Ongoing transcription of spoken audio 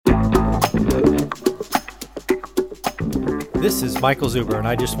This is Michael Zuber, and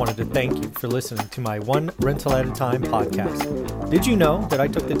I just wanted to thank you for listening to my One Rental at a Time podcast. Did you know that I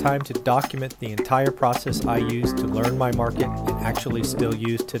took the time to document the entire process I used to learn my market and actually still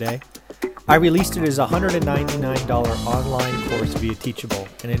use today? I released it as a $199 online course via Teachable,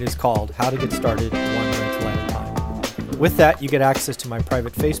 and it is called How to Get Started One Rental at a Time. With that, you get access to my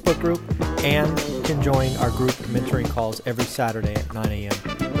private Facebook group and can join our group mentoring calls every Saturday at 9 a.m.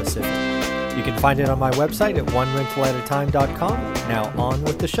 Pacific. You can find it on my website at onerentalatatime.com. Now on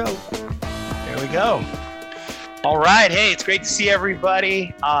with the show. There we go. All right. Hey, it's great to see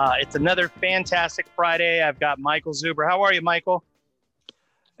everybody. It's another fantastic Friday. I've got Michael Zuber. How are you, Michael?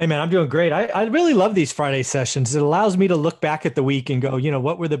 Hey, man, I'm doing great. I really love these Friday sessions. It allows me to look back at the week and go,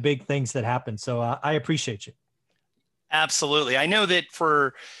 what were the big things that happened? So I appreciate you. Absolutely. I know that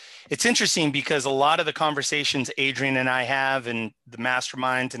it's interesting because a lot of the conversations Adrian and I have and the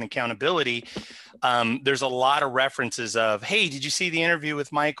masterminds and accountability, there's a lot of references of, hey, did you see the interview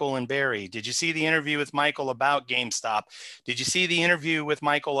with Michael and Barry? Did you see the interview with Michael about GameStop? Did you see the interview with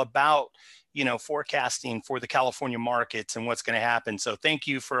Michael about, forecasting for the California markets and what's going to happen? So thank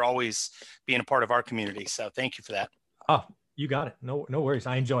you for always being a part of our community. So thank you for that. Oh, you got it. No worries.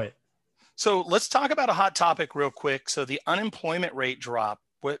 I enjoy it. So let's talk about a hot topic real quick. So the unemployment rate drop.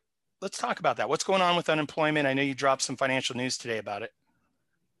 Let's talk about that. What's going on with unemployment? I know you dropped some financial news today about it.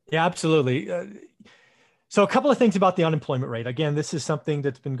 Yeah, absolutely. So a couple of things about the unemployment rate. Again, this is something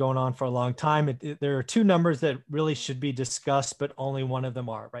that's been going on for a long time. There are two numbers that really should be discussed, but only one of them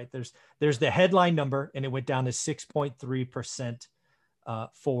are, right? There's the headline number, and it went down to 6.3%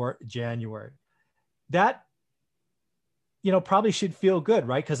 for January. That, probably should feel good,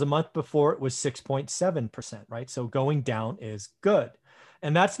 right? Because a month before it was 6.7%, right? So going down is good.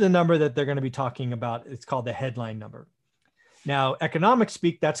 And that's the number that they're going to be talking about. It's called the headline number. Now, economics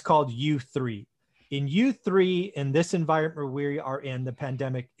speak, that's called U3. In U3, in this environment we are in, the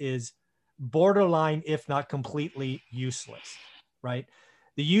pandemic is borderline, if not completely useless, right?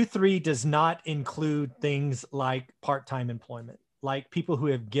 The U3 does not include things like part-time employment, like people who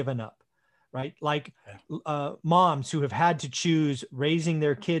have given up, right? Like moms who have had to choose raising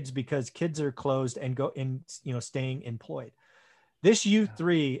their kids because kids are closed and staying employed. This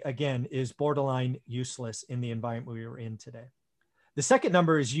U3, again, is borderline useless in the environment we are in today. The second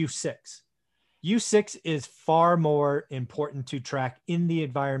number is U6. U6 is far more important to track in the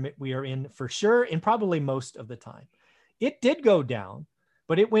environment we are in for sure, and probably most of the time. It did go down,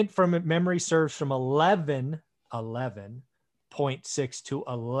 but it went from, memory serves, from 11.6 to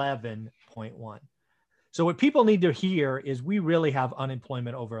 11.1. So what people need to hear is we really have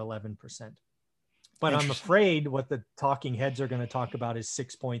unemployment over 11%. But I'm afraid what the talking heads are going to talk about is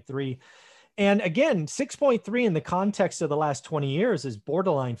 6.3. And again, 6.3 in the context of the last 20 years is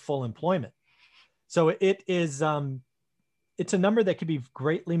borderline full employment. So it is, it's a number that could be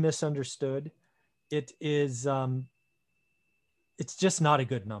greatly misunderstood. It is, it's just not a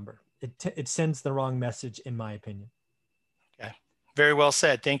good number. It sends the wrong message, in my opinion. Okay. Very well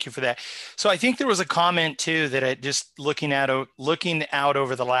said. Thank you for that. So I think there was a comment too that I just looking out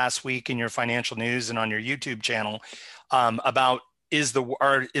over the last week in your financial news and on your YouTube channel about is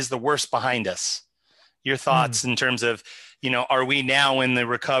the worst behind us? Your thoughts in terms of, are we now in the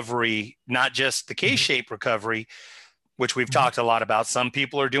recovery, not just the K-shaped recovery, which we've talked a lot about. Some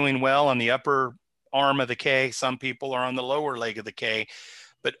people are doing well on the upper arm of the K. Some people are on the lower leg of the K.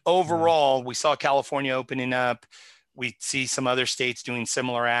 But overall, we saw California opening up. We see some other states doing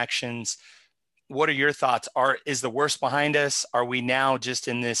similar actions. What are your thoughts? Is the worst behind us? Are we now just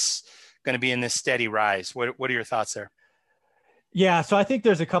going to be in this steady rise? What are your thoughts there? Yeah, so I think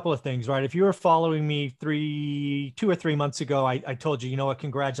there's a couple of things, right? If you were following me 2 or 3 months ago, I told you, what,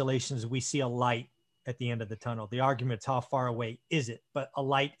 congratulations, we see a light at the end of the tunnel. The argument's how far away is it? But a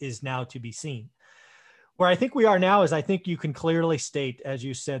light is now to be seen. Where I think we are now is I think you can clearly state, as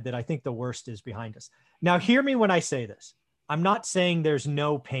you said, that I think the worst is behind us. Now, hear me when I say this. I'm not saying there's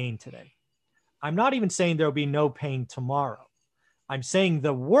no pain today. I'm not even saying there'll be no pain tomorrow. I'm saying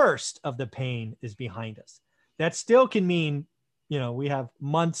the worst of the pain is behind us. That still can mean, we have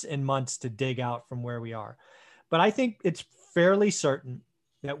months and months to dig out from where we are. But I think it's fairly certain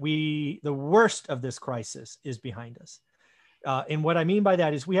that the worst of this crisis is behind us. And what I mean by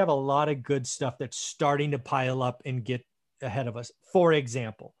that is we have a lot of good stuff that's starting to pile up and get ahead of us. For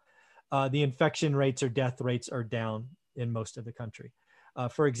example, the infection rates or death rates are down in most of the country.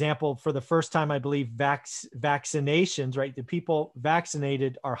 For example, for the first time, I believe vaccinations, right? The people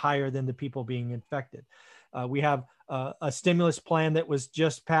vaccinated are higher than the people being infected. We have a stimulus plan that was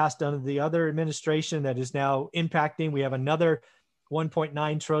just passed under the other administration that is now impacting. We have another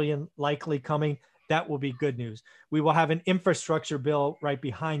 1.9 trillion likely coming. That will be good news. We will have an infrastructure bill right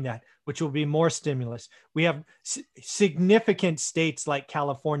behind that, which will be more stimulus. We have significant states like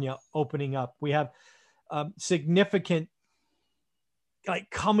California opening up. We have significant like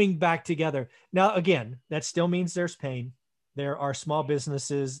coming back together. Now, again, that still means there's pain. There are small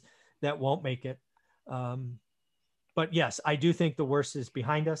businesses that won't make it. But yes, I do think the worst is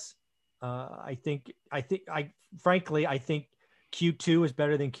behind us. Frankly, I think Q2 is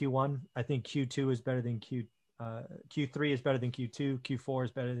better than Q1. I think Q2 is better than Q3 is better than Q2. Q4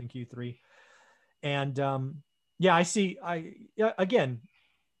 is better than Q3. And again,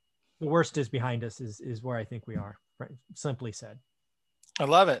 the worst is behind us is where I think we are, right? Simply said. I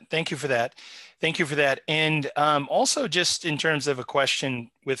love it. Thank you for that. Thank you for that. And also just in terms of a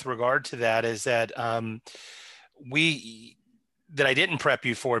question with regard to that is that I didn't prep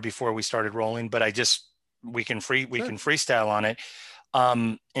you for before we started rolling, but we can freestyle on it.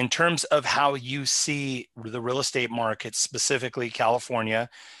 In terms of how you see the real estate market, specifically California,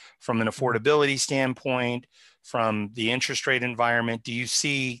 from an affordability standpoint, from the interest rate environment,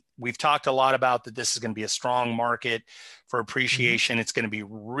 we've talked a lot about that this is going to be a strong market for appreciation. It's going to be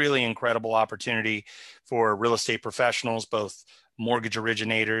really incredible opportunity for real estate professionals, both mortgage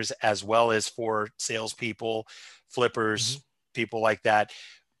originators, as well as for salespeople, flippers, people like that.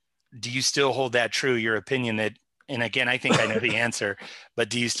 Do you still hold that true, your opinion that, and again, I think I know the answer, but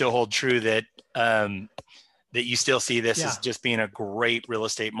do you still hold true that, that you still see this as just being a great real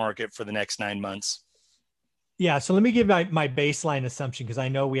estate market for the next 9 months? Yeah. So let me give my baseline assumption, because I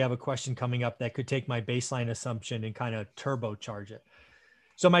know we have a question coming up that could take my baseline assumption and kind of turbocharge it.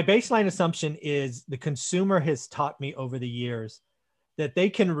 So my baseline assumption is the consumer has taught me over the years that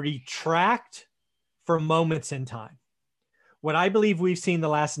they can retract for moments in time. What I believe we've seen the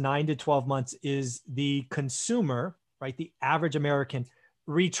last 9 to 12 months is the consumer, right? The average American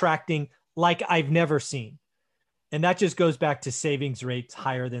retracting like I've never seen. And that just goes back to savings rates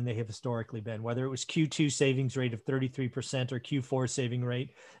higher than they have historically been, whether it was Q2 savings rate of 33% or Q4 saving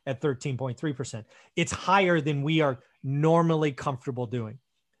rate at 13.3%. It's higher than we are normally comfortable doing.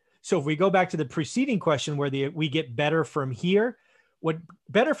 So if we go back to the preceding question where we get better from here, what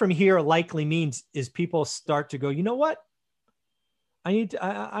better from here likely means is people start to go, you know what? I'm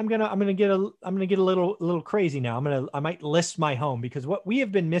gonna get a little crazy now. I might list my home, because what we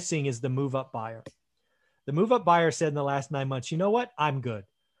have been missing is the move up buyer. The move up buyer said in the last 9 months, you know what? I'm good.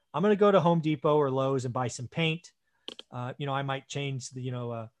 I'm going to go to Home Depot or Lowe's and buy some paint. I might change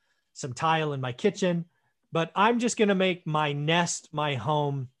some tile in my kitchen, but I'm just going to make my nest, my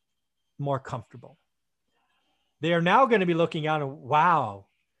home more comfortable. They are now going to be looking out and wow,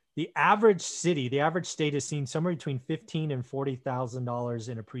 the average state has seen somewhere between $15,000 and $40,000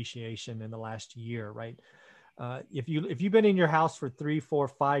 in appreciation in the last year, right? If you've been in your house for 3, 4,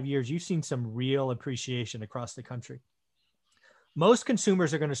 5 years, you've seen some real appreciation across the country. Most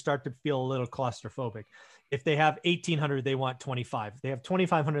consumers are going to start to feel a little claustrophobic. If they have 1,800, they want 25. If they have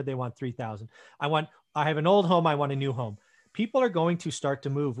 2,500, they want 3,000. I have an old home. I want a new home. People are going to start to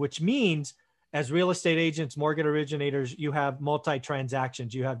move, which means as real estate agents, mortgage originators, you have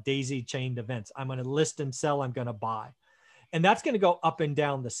multi-transactions, you have daisy chained events. I'm going to list and sell. I'm going to buy. And that's going to go up and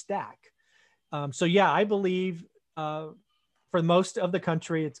down the stack. I believe for most of the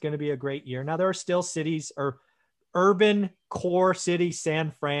country, it's going to be a great year. Now, there are still cities or urban core cities,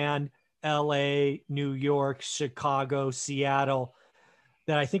 San Fran, LA, New York, Chicago, Seattle,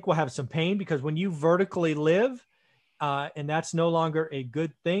 that I think will have some pain, because when you vertically live, and that's no longer a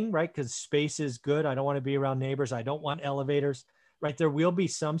good thing, right? Because space is good. I don't want to be around neighbors. I don't want elevators, right? There will be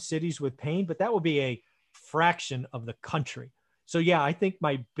some cities with pain, but that will be a fraction of the country. So yeah, I think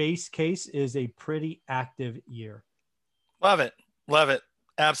my base case is a pretty active year. Love it. Love it.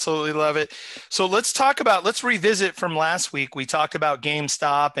 Absolutely love it. So let's revisit from last week. We talked about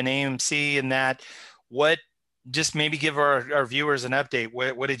GameStop and AMC and that. Just maybe give our viewers an update.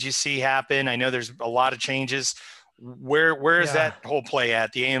 What did you see happen? I know there's a lot of changes. Where is that whole play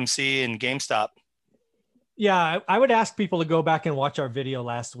at, the AMC and GameStop? Yeah, I would ask people to go back and watch our video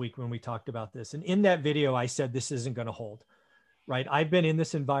last week when we talked about this. And in that video, I said, this isn't going to hold. Right? I've been in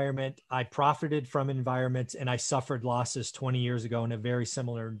this environment. I profited from environments, and I suffered losses 20 years ago in a very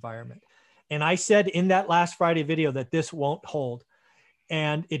similar environment. And I said in that last Friday video that this won't hold,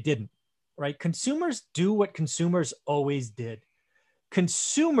 and it didn't, right? Consumers do what consumers always did.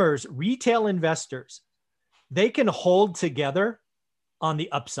 Consumers, retail investors, they can hold together on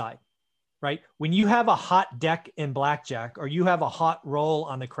the upside, right? When you have a hot deck in blackjack, or you have a hot roll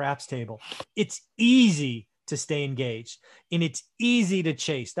on the craps table, it's easy to stay engaged, and it's easy to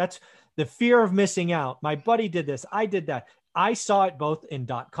chase. That's the fear of missing out. My buddy did this. I did that. I saw it both in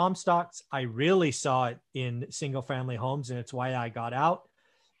 .com stocks. I really saw it in single family homes, and it's why I got out.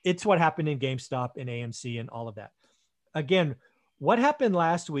 It's what happened in GameStop and AMC and all of that. Again, what happened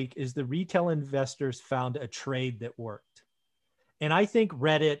last week is the retail investors found a trade that worked. And I think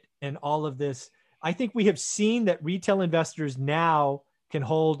Reddit and all of this, I think we have seen that retail investors now can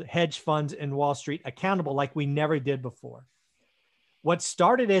hold hedge funds and Wall Street accountable like we never did before. What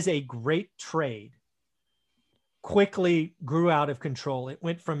started as a great trade quickly grew out of control. It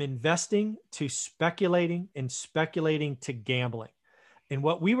went from investing to speculating and speculating to gambling. And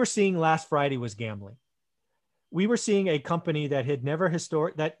what we were seeing last Friday was gambling. We were seeing a company that had never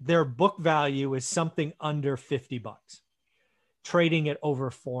that their book value is something under $50, trading at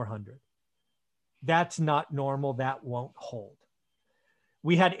over 400. That's not normal. That won't hold.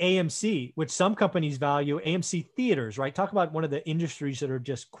 We had AMC, which some companies value, AMC theaters, right? Talk about one of the industries that are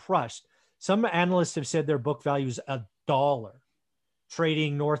just crushed. Some analysts have said their book value is $1,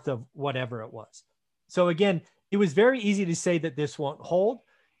 trading north of whatever it was. So again, it was very easy to say that this won't hold.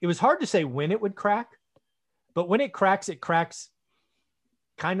 It was hard to say when it would crack, but when it cracks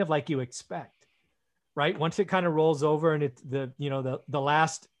kind of like you expect, right? Once it kind of rolls over and it's the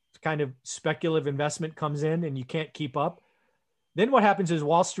last kind of speculative investment comes in and you can't keep up, then what happens is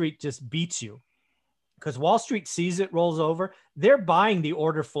Wall Street just beats you. Because Wall Street sees it rolls over. They're buying the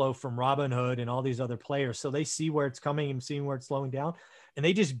order flow from Robinhood and all these other players. So they see where it's coming and seeing where it's slowing down. And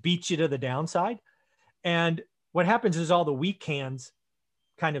they just beat you to the downside. And what happens is all the weak hands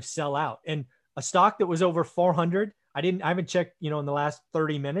kind of sell out. And a stock that was over 400, I haven't checked, in the last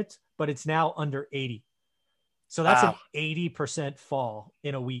 30 minutes, but it's now under 80. So that's an 80% fall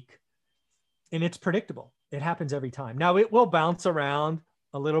in a week. And it's predictable. It happens every time. Now it will bounce around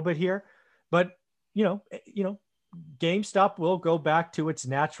a little bit here, but GameStop will go back to its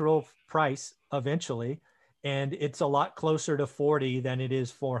natural price eventually. And it's a lot closer to 40 than it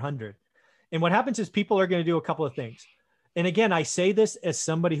is 400. And what happens is people are going to do a couple of things. And again, I say this as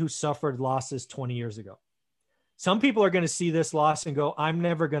somebody who suffered losses 20 years ago. Some people are going to see this loss and go, I'm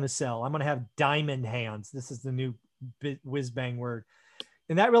never going to sell. I'm going to have diamond hands. This is the new whiz bang word.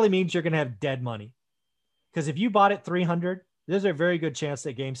 And that really means you're going to have dead money. Because if you bought at 300, there's a very good chance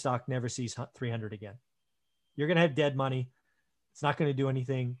that GameStop never sees 300 again. You're going to have dead money. It's not going to do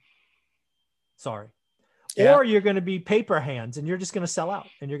anything. Sorry. Yeah. Or you're going to be paper hands and you're just going to sell out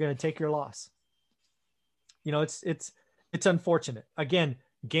and you're going to take your loss. It's unfortunate. Again,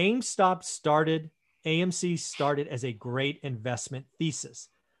 GameStop AMC started as a great investment thesis.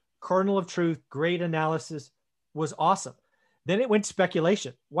 Kernel of truth, great analysis, was awesome. Then it went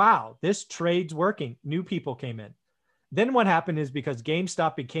speculation. Wow, this trade's working. New people came in. Then what happened is because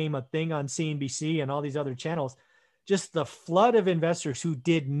GameStop became a thing on CNBC and all these other channels, just the flood of investors who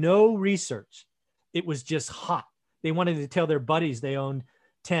did no research. It was just hot. They wanted to tell their buddies they owned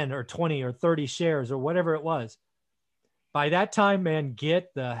 10 or 20 or 30 shares or whatever it was. By that time, man,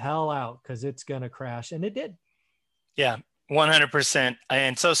 get the hell out because it's going to crash. And it did. Yeah. 100%.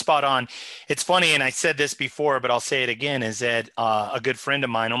 And so spot on. It's funny, and I said this before, but I'll say it again, is that a good friend of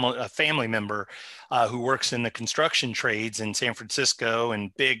mine, almost a family member who works in the construction trades in San Francisco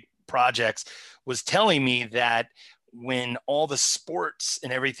and big projects, was telling me that when all the sports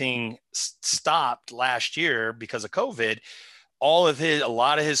and everything stopped last year because of COVID, a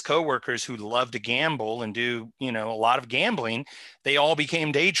lot of his coworkers who love to gamble and do, a lot of gambling, they all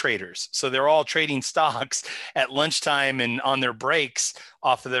became day traders. So they're all trading stocks at lunchtime and on their breaks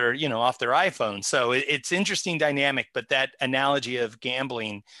off of their, off their iPhone. So it's interesting dynamic, but that analogy of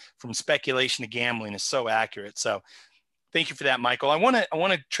gambling from speculation to gambling is so accurate. So thank you for that, Michael. I want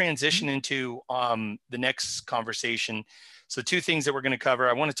to transition into the next conversation. So two things that we're going to cover.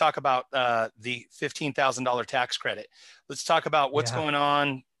 I want to talk about the $15,000 tax credit. Let's talk about what's going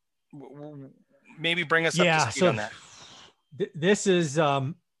on. Maybe bring us up to speed on that. This is,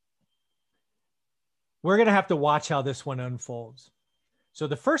 we're going to have to watch how this one unfolds. So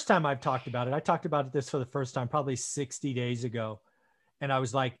the first time I talked about it this for the first time, probably 60 days ago. And I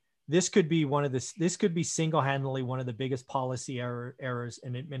was like, this could be single-handedly one of the biggest policy errors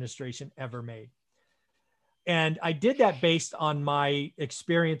an administration ever made. And I did that based on my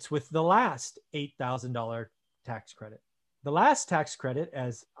experience with the last $8,000 tax credit. The last tax credit,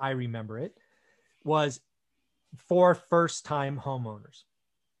 as I remember it, was for first-time homeowners.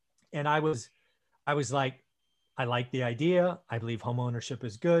 And I was like, I like the idea. I believe homeownership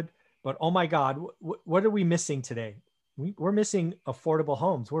is good. But oh my God, what are we missing today? We're missing affordable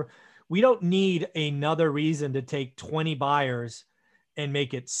homes. We don't need another reason to take 20 buyers and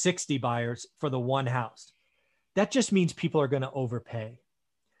make it 60 buyers for the one house. That just means people are going to overpay.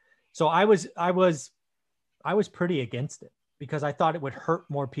 So I was pretty against it. because I thought it would hurt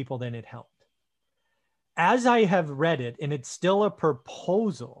more people than it helped. As I have read it, and it's still a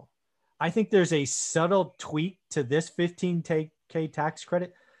proposal, I think there's a subtle tweak to this 15K tax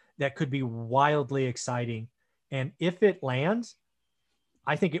credit that could be wildly exciting. And if it lands,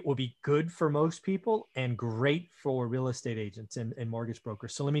 I think it will be good for most people and great for real estate agents and mortgage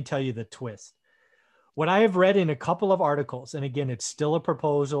brokers. So let me tell you the twist. What I have read in a couple of articles, and again, it's still a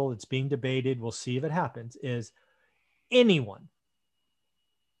proposal, it's being debated, we'll see if it happens, is anyone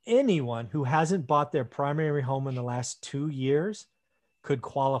who hasn't bought their primary home in the last 2 years could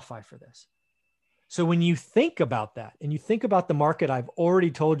qualify for this. So when you think about that and you think about the market, I've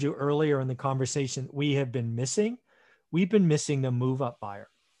already told you earlier in the conversation, we've been missing the move-up buyer.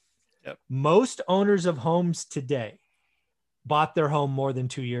 Yep. Most owners of homes today bought their home more than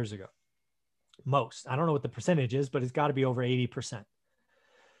 2 years ago. Most. I don't know what the percentage is, but it's got to be over 80%.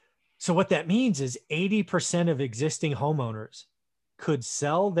 So what that means is 80% of existing homeowners could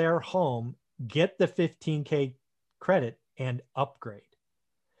sell their home, get the 15K credit, and upgrade.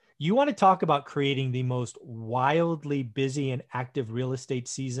 You want to talk about creating the most wildly busy and active real estate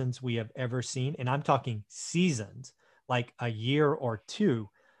seasons we have ever seen. And I'm talking seasons, like a year or two.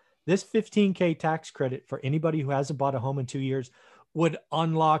 This 15K tax credit for anybody who hasn't bought a home in 2 years would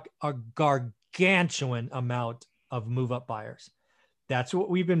unlock a gargantuan amount of move-up buyers. That's what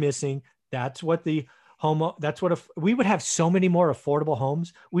we've been missing. That's what we would have so many more affordable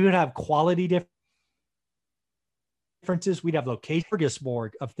homes. We would have quality differences. We'd have location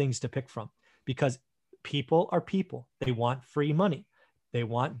smorgasbord of things to pick from, because people are people. They want free money. They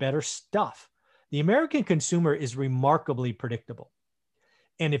want better stuff. The American consumer is remarkably predictable.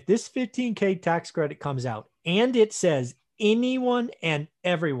 And if this 15K tax credit comes out and it says anyone and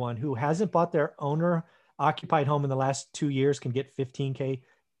everyone who hasn't bought their owner occupied home in the last 2 years can get 15K,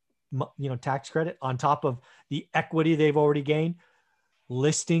 tax credit on top of the equity they've already gained,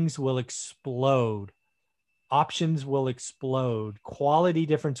 listings will explode. Options will explode. Quality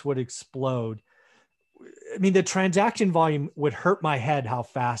difference would explode. I mean, the transaction volume would hurt my head how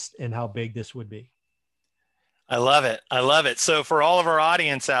fast and how big this would be. I love it. I love it. So for all of our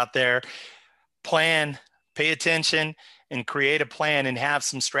audience out there, plan, pay attention, and create a plan and have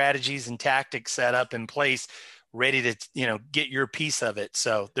some strategies and tactics set up in place, ready to, get your piece of it.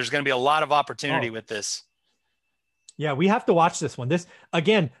 So there's going to be a lot of opportunity with this. Yeah, we have to watch this one. This,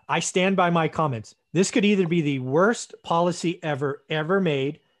 again, I stand by my comments. This could either be the worst policy ever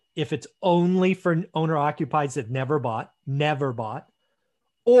made if it's only for owner occupieds that never bought,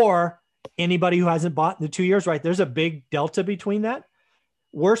 or anybody who hasn't bought in the 2 years, right? There's a big delta between that.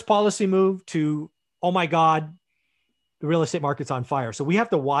 Worst policy move to, oh my God, the real estate market's on fire. So we have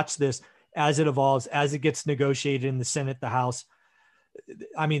to watch this as it evolves, as it gets negotiated in the Senate, the House.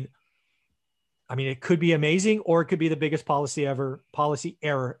 I mean, it could be amazing, or it could be the biggest policy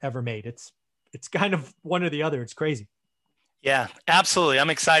error ever made. It's kind of one or the other. It's crazy. Yeah, absolutely. I'm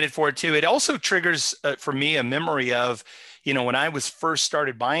excited for it too. It also triggers for me a memory of, when I was first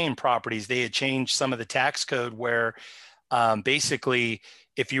started buying properties, they had changed some of the tax code where basically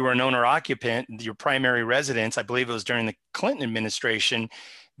if you were an owner occupant, your primary residence, I believe it was during the Clinton administration,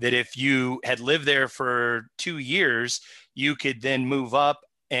 that if you had lived there for 2 years, you could then move up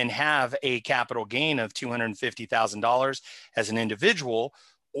and have a capital gain of $250,000 as an individual,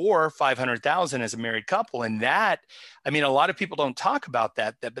 or $500,000 as a married couple. And that, a lot of people don't talk about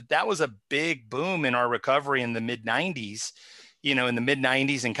that, but that was a big boom in our recovery in the mid 90s,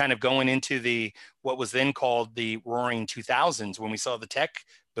 and kind of going into what was then called the roaring 2000s when we saw the tech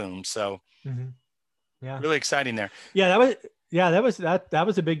boom. So yeah, really exciting there. Yeah, that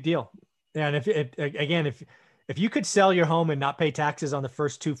was a big deal. And if you could sell your home and not pay taxes on the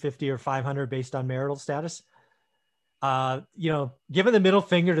first 250 or 500 based on marital status, giving the middle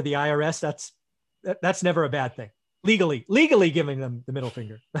finger to the IRS, that's never a bad thing. Legally giving them the middle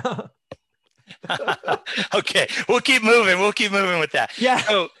finger. Okay. We'll keep moving with that. Yeah.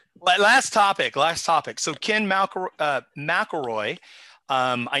 So last topic. So Ken McElroy,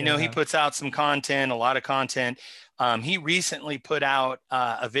 I know he puts out some content, a lot of content. He recently put out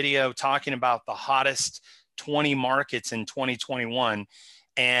a video talking about the hottest 20 markets in 2021.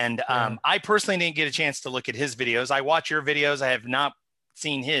 And I personally didn't get a chance to look at his videos. I watch your videos. I have not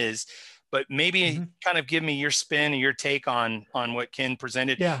seen his, but maybe kind of give me your spin and your take on what Ken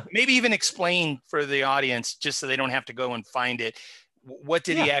presented. Yeah. Maybe even explain for the audience, just so they don't have to go and find it. What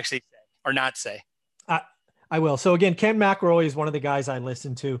did he actually say or not say? I will. So again, Ken McElroy is one of the guys I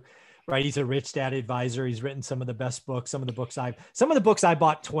listen to, right? He's a Rich Dad advisor. He's written some of the best books, some of the books I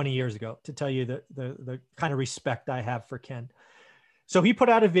bought 20 years ago, to tell you the kind of respect I have for Ken. So he put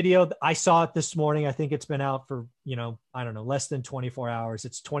out a video. I saw it this morning. I think it's been out for, I don't know, less than 24 hours.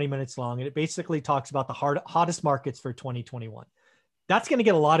 It's 20 minutes long. And it basically talks about the hottest markets for 2021. That's going to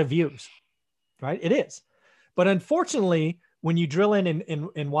get a lot of views, right? It is. But unfortunately, when you drill in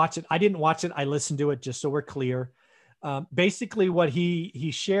and watch it, I didn't watch it. I listened to it just so we're clear. Basically, what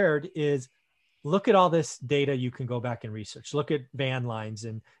he shared is, look at all this data you can go back and research. Look at van lines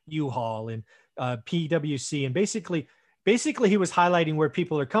and U-Haul and PwC. And basically he was highlighting where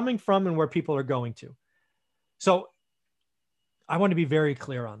people are coming from and where people are going to. So I want to be very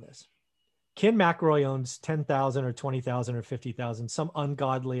clear on this. Ken McElroy owns 10,000 or 20,000 or 50,000, some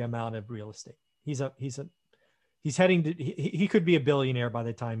ungodly amount of real estate. He's heading to, he could be a billionaire by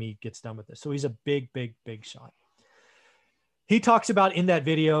the time he gets done with this. So he's a big shot. He talks about in that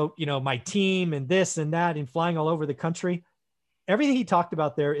video, my team and this and that and flying all over the country. Everything he talked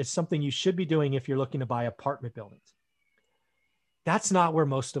about there is something you should be doing if you're looking to buy apartment buildings. That's not where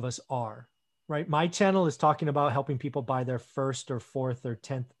most of us are, right? My channel is talking about helping people buy their first or fourth or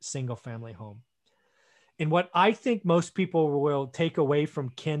 10th single family home. And what I think most people will take away from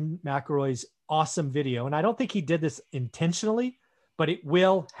Ken McElroy's awesome video, and I don't think he did this intentionally, but it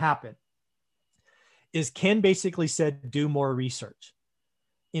will happen, is Ken basically said, do more research.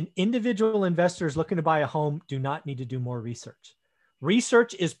 Individual investors looking to buy a home do not need to do more research.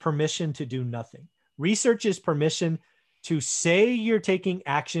 Research is permission to do nothing. Research is permission to say you're taking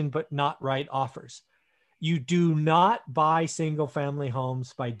action, but not write offers. You do not buy single family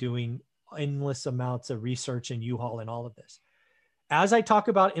homes by doing endless amounts of research and U-Haul and all of this. As I talk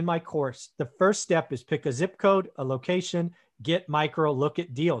about in my course, the first step is pick a zip code, a location, get micro, look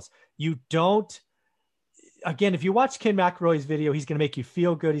at deals. You don't, again, if you watch Ken McElroy's video, he's going to make you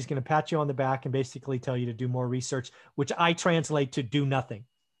feel good. He's going to pat you on the back and basically tell you to do more research, which I translate to do nothing.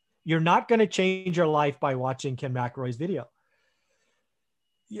 You're not going to change your life by watching Ken McElroy's video.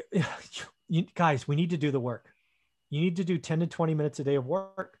 Guys, we need to do the work. You need to do 10 to 20 minutes a day of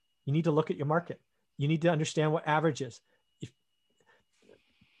work. You need to look at your market. You need to understand what average is.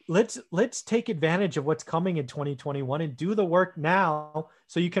 Let's take advantage of what's coming in 2021 and do the work now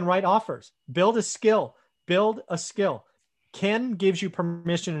so you can write offers. Build a skill. Ken gives you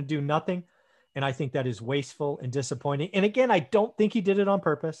permission to do nothing. And I think that is wasteful and disappointing. And again, I don't think he did it on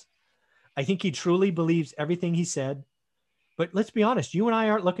purpose. I think he truly believes everything he said. But let's be honest, you and I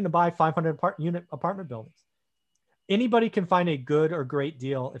aren't looking to buy 500 unit apartment buildings. Anybody can find a good or great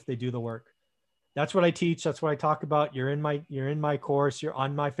deal if they do the work. That's what I teach. That's what I talk about. You're in my course. You're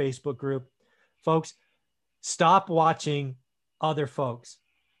on my Facebook group. Folks, stop watching other folks.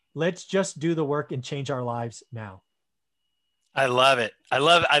 Let's just do the work and change our lives now. I love it. I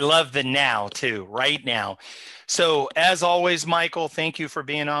love the now too, right now. So as always, Michael, thank you for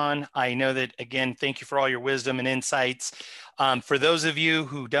being on. I know that, again, thank you for all your wisdom and insights. For those of you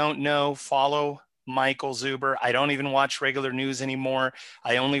who don't know, follow Michael Zuber. I don't even watch regular news anymore.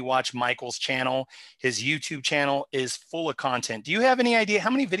 I only watch Michael's channel. His YouTube channel is full of content. Do you have any idea? How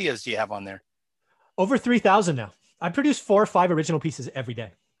many videos do you have on there? Over 3,000 now. I produce 4 or 5 original pieces every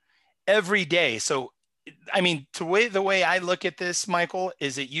day. Every day. So I mean, the way I look at this, Michael,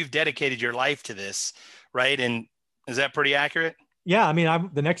 is that you've dedicated your life to this, right? And is that pretty accurate? Yeah. I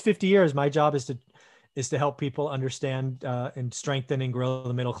mean, the next 50 years, my job is to help people understand and strengthen and grow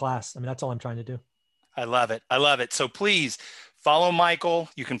the middle class. I mean, that's all I'm trying to do. I love it. I love it. So please follow Michael.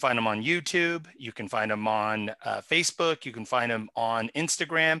 You can find him on YouTube. You can find him on Facebook. You can find him on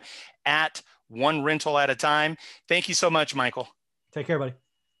Instagram at One Rental at a Time. Thank you so much, Michael. Take care, buddy.